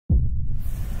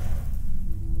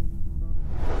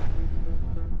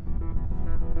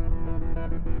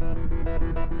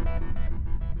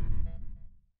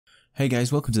Hey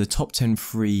guys, welcome to the top 10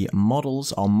 free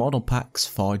models or model packs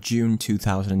for June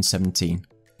 2017.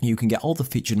 You can get all the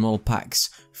featured model packs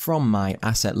from my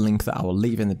asset link that I will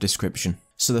leave in the description.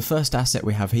 So the first asset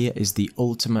we have here is the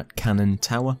Ultimate Cannon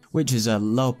Tower, which is a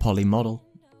low poly model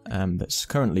that's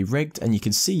currently rigged, and you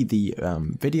can see the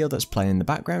video that's playing in the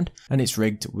background, and it's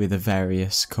rigged with a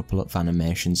various couple of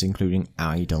animations including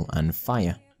idle and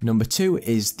fire. Number 2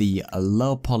 is the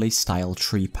low poly style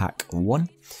tree pack 1.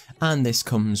 And this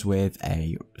comes with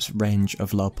a range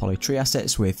of low poly tree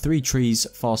assets with 3 trees,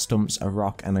 4 stumps, a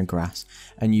rock and a grass,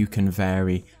 and you can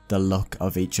vary the look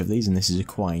of each of these, and this is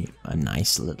quite a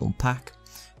nice little pack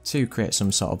to create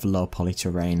some sort of low poly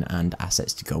terrain and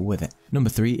assets to go with it. Number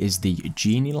 3 is the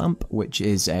Genie Lamp, which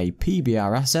is a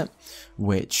PBR asset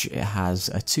which has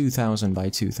a 2000 by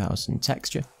 2000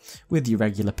 texture with your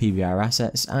regular PBR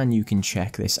assets, and you can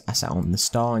check this asset on the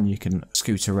store and you can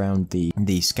scoot around the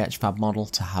Sketchfab model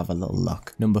to have a little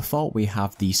look. Number 4 we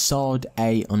have the Sword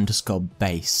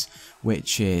A_base,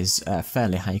 which is a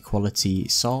fairly high quality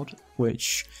sword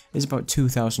which is about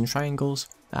 2000 triangles,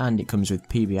 and it comes with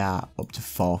PBR up to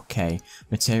 4K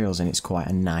materials, and it's quite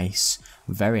a nice,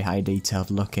 very high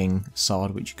detailed looking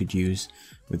sword which you could use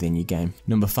within your game.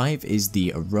 Number 5 is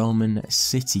the Roman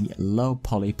City Low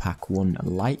Poly Pack 1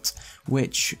 Lite,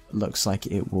 which looks like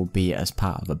it will be as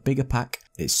part of a bigger pack.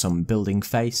 It's some building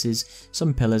faces,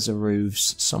 some pillars or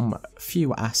roofs, some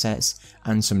few assets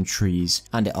and some trees,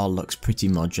 and it all looks pretty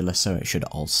modular, so it should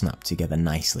all snap together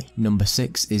nicely. Number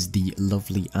 6 is the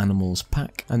Lovely Animals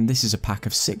pack, and this is a pack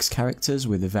of 6 characters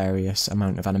with a various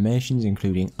amount of animations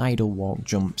including idle, walk,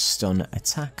 jump, stun,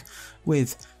 attack,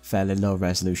 with fairly low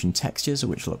resolution textures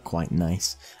which look quite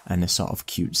nice and a sort of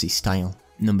cutesy style.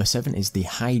 Number 7 is the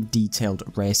High Detailed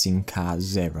Racing Car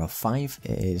 05.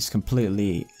 It is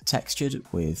completely textured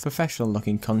with professional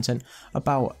looking content,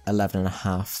 about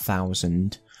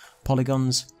 11,500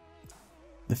 polygons.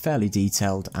 They're fairly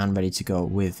detailed and ready to go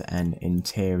with an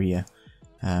interior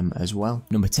as well.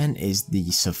 Number 10 is the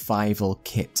Sci-fi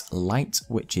Kit Lite,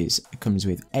 which comes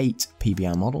with 8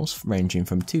 PBR models ranging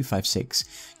from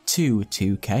 256 to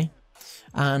 2K.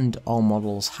 And all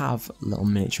models have little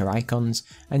miniature icons,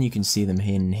 and you can see them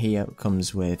in here. It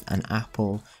comes with an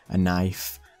apple, a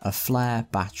knife, a flare,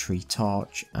 battery,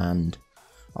 torch,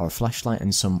 or a flashlight,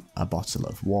 and a bottle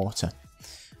of water,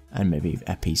 and maybe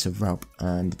a piece of rope.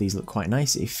 And these look quite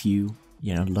nice if you're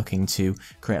looking to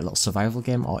create a little survival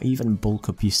game or even bulk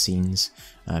up your scenes,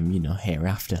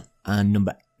 hereafter. And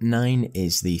number 9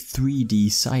 is the 3D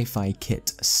Sci-fi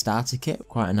Kit Starter Kit,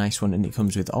 quite a nice one, and it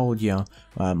comes with all your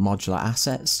modular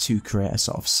assets to create a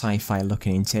sort of sci-fi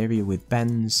looking interior with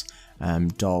bends,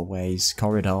 doorways,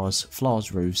 corridors,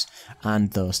 floors, roofs, and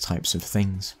those types of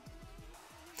things.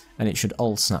 And it should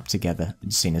all snap together,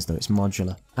 seen as though it's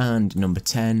modular. And number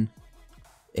 10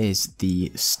 is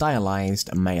the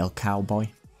Stylized Male Cowboy,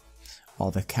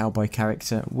 or the Cowboy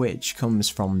Character, which comes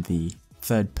from the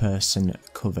third-person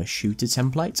cover shooter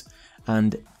template,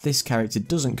 and this character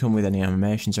doesn't come with any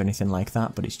animations or anything like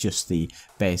that, but it's just the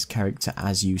base character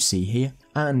as you see here,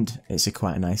 and it's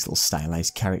quite a nice little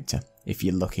stylized character if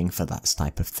you're looking for that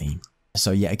type of theme.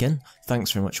 So yet again,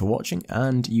 thanks very much for watching,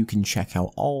 and you can check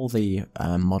out all the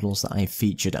models that I've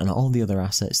featured and all the other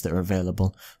assets that are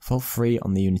available for free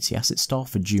on the Unity Asset Store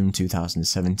for June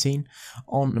 2017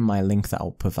 on my link that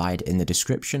I'll provide in the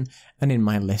description and in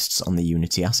my lists on the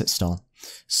Unity Asset Store.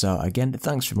 So again,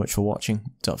 thanks very much for watching.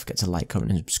 Don't forget to like,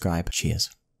 comment and subscribe. Cheers.